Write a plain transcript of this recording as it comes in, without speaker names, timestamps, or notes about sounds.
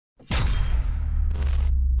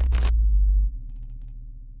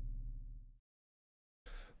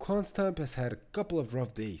Quantstamp has had a couple of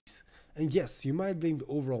rough days, and yes, you might blame the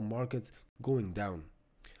overall market going down,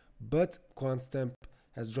 but Quantstamp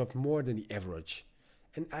has dropped more than the average.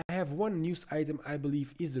 And I have one news item I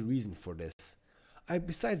believe is the reason for this. I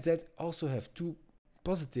besides that also have two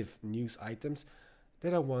positive news items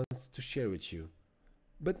that I want to share with you.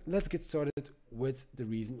 But let's get started with the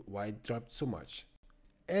reason why it dropped so much.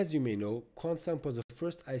 As you may know, Quantstamp was the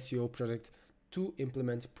first ICO project to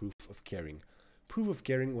implement proof of caring. Proof of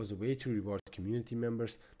caring was a way to reward community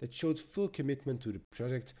members that showed full commitment to the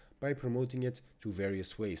project by promoting it through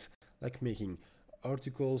various ways, like making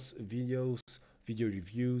articles, videos, video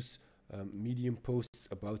reviews, Medium posts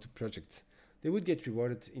about the project. They would get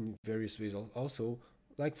rewarded in various ways also,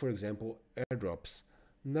 like for example airdrops.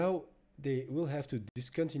 Now they will have to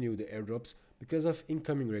discontinue the airdrops because of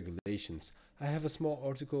incoming regulations. I have a small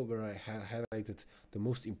article where I highlighted the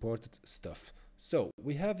most important stuff. So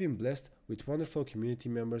we have been blessed with wonderful community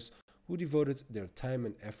members who devoted their time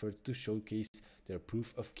and effort to showcase their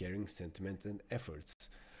proof of caring sentiment and efforts.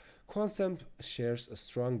 Quantstamp shares a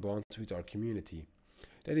strong bond with our community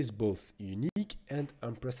that is both unique and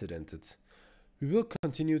unprecedented. We will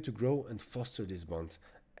continue to grow and foster this bond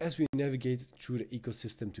as we navigate through the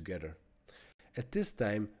ecosystem together. At this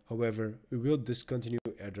time, however, we will discontinue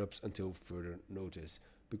airdrops until further notice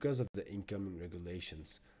because of the incoming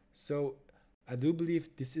regulations. So I do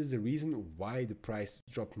believe this is the reason why the price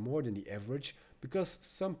dropped more than the average, because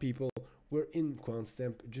some people were in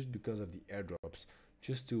Quantstamp just because of the airdrops,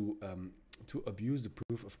 just to abuse the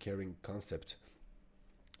proof of caring concept.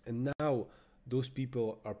 And now those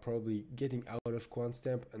people are probably getting out of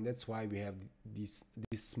Quantstamp, and that's why we have this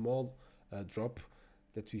small drop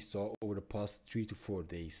that we saw over the past 3 to 4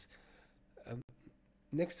 days.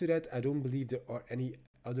 Next to that, I don't believe there are any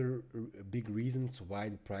other big reasons why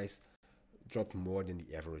the price dropped more than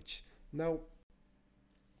the average. Now,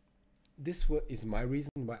 this is my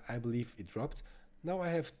reason why I believe it dropped. Now I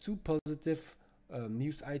have two positive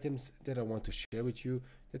news items that I want to share with you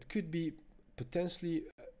that could be potentially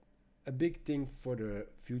a big thing for the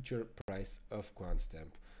future price of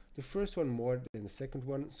Quantstamp. The first one more than the second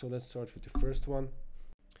one, so let's start with the first one.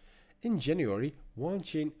 In January,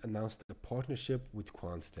 Wanchain announced a partnership with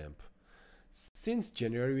Quantstamp. Since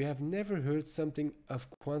January, we have never heard something of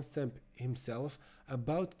Quantstamp himself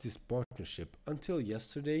about this partnership until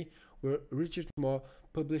yesterday, where Richard Ma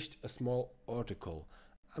published a small article.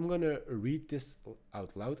 I'm gonna read this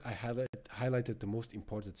out loud. I highlighted the most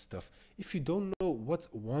important stuff. If you don't know what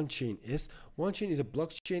Wanchain is a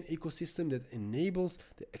blockchain ecosystem that enables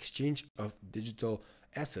the exchange of digital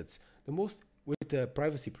assets, with the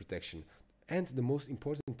privacy protection. And the most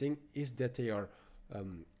important thing is that they are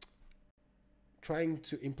trying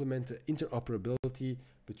to implement interoperability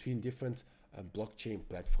between different blockchain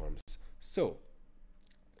platforms. So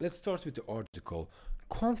let's start with the article.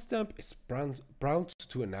 Quantstamp is proud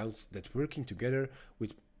to announce that working together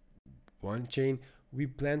with Wanchain, we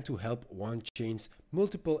plan to help Wanchain's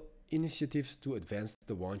multiple initiatives to advance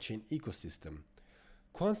the Wanchain ecosystem.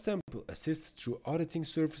 Quantstamp will assist through auditing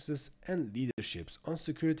services and leaderships on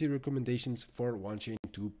security recommendations for Wanchain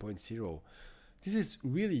 2.0. This is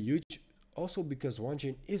really huge, also because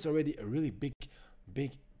Wanchain is already a really big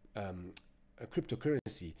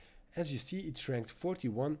cryptocurrency. As you see, it's ranked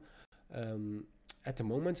 41 at the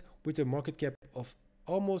moment, with a market cap of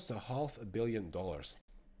almost $500 million.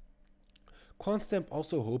 Quantstamp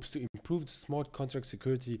also hopes to improve the smart contract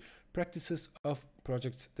security practices of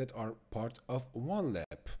projects that are part of OneLab,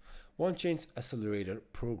 Wanchain's accelerator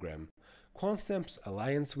program. Quantstamp's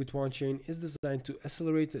alliance with Wanchain is designed to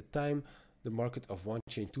accelerate the market of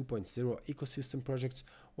Wanchain 2.0 ecosystem projects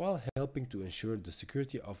while helping to ensure the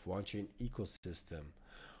security of Wanchain ecosystem.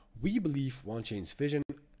 We believe Wanchain's vision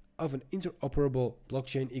of an interoperable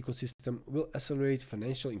blockchain ecosystem will accelerate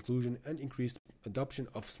financial inclusion and increase adoption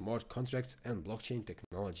of smart contracts and blockchain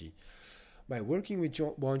technology. By working with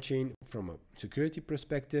Wanchain from a security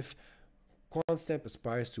perspective, Quantstamp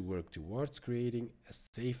aspires to work towards creating a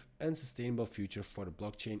safe and sustainable future for the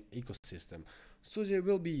blockchain ecosystem. So they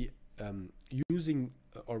will be using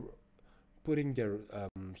or putting their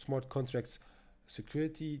smart contracts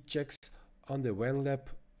security checks on the OneLab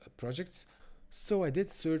projects. So I did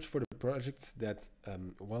search for the projects that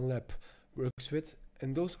OneLab works with,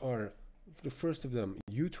 and those are the first of them,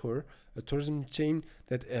 UTour, a tourism chain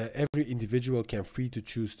that every individual can free to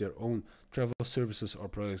choose their own travel services or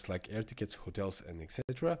products like air tickets, hotels, and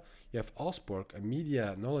etc. You have Allspark, a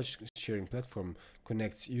media knowledge sharing platform,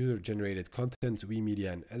 connects user-generated content,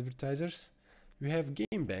 media, and advertisers. You have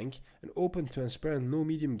GameBank, an open, transparent,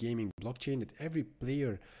 no-medium gaming blockchain that every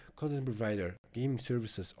player, content provider, gaming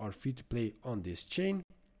services are free to play on this chain.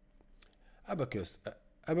 Abacus.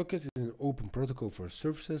 Abacus is an open protocol for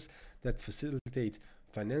services that facilitate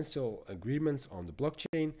financial agreements on the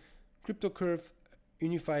blockchain. CryptoCurve,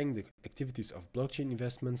 unifying the activities of blockchain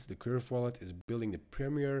investments. The Curve wallet is building the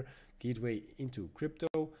premier gateway into crypto,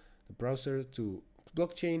 the browser to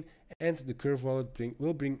blockchain, and the Curve wallet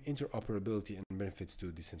will bring interoperability and benefits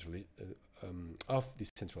to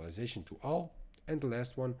decentralization to all. And the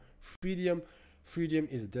last one, Freedom. Freedom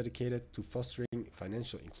is dedicated to fostering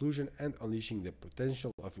financial inclusion and unleashing the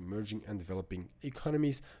potential of emerging and developing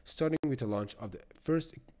economies, starting with the launch of the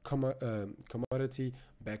first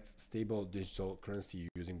commodity-backed stable digital currency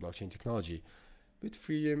using blockchain technology. With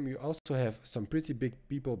Freedom, you also have some pretty big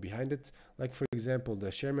people behind it, like for example,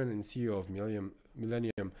 the chairman and CEO of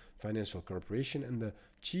Millennium Financial Corporation, and the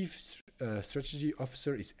chief strategy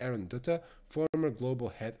officer is Aaron Dutta, former global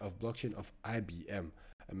head of blockchain of IBM,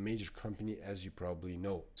 a major company, as you probably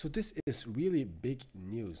know. So this is really big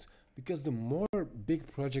news, because the more big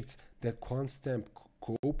projects that Quantstamp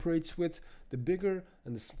cooperates with, the bigger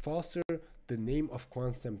and the faster the name of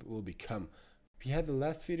Quantstamp will become. We had the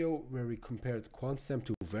last video where we compared Quantstamp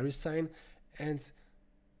to VeriSign, and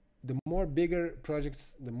the more bigger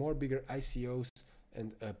projects, the more bigger ICOs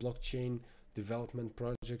and blockchain development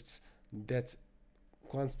projects that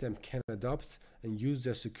Quantstamp can adopt and use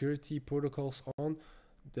their security protocols on,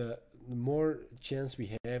 the more chance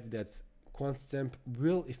we have that Quantstamp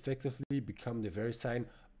will effectively become the VeriSign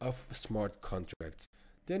of smart contracts.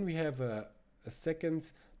 Then we have a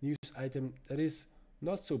second news item that is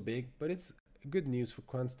not so big, but it's good news for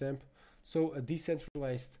Quantstamp. So a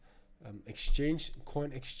decentralized exchange,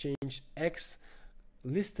 CoinChangeX,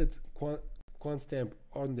 listed Quantstamp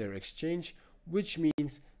on their exchange, which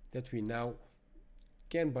means that we now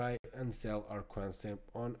can buy and sell our Quantstamp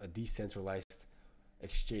on a decentralized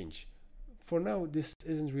exchange. For now, this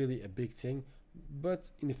isn't really a big thing, but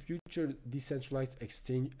in the future, decentralized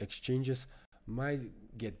exchanges might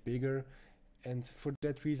get bigger, and for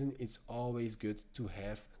that reason, it's always good to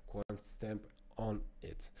have Quantstamp on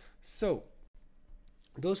it. So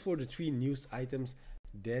those were the 3 news items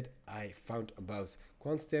that I found about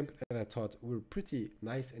Quantstamp that I thought were pretty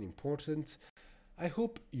nice and important. I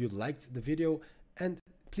hope you liked the video, and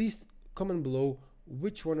please comment below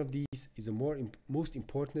which one of these is the most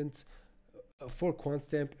important for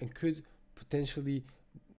Quantstamp and could potentially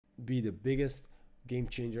be the biggest game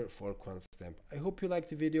changer for Quantstamp. I hope you liked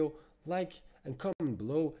the video. Like and comment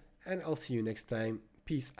below, and I'll see you next time.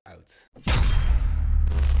 Peace out.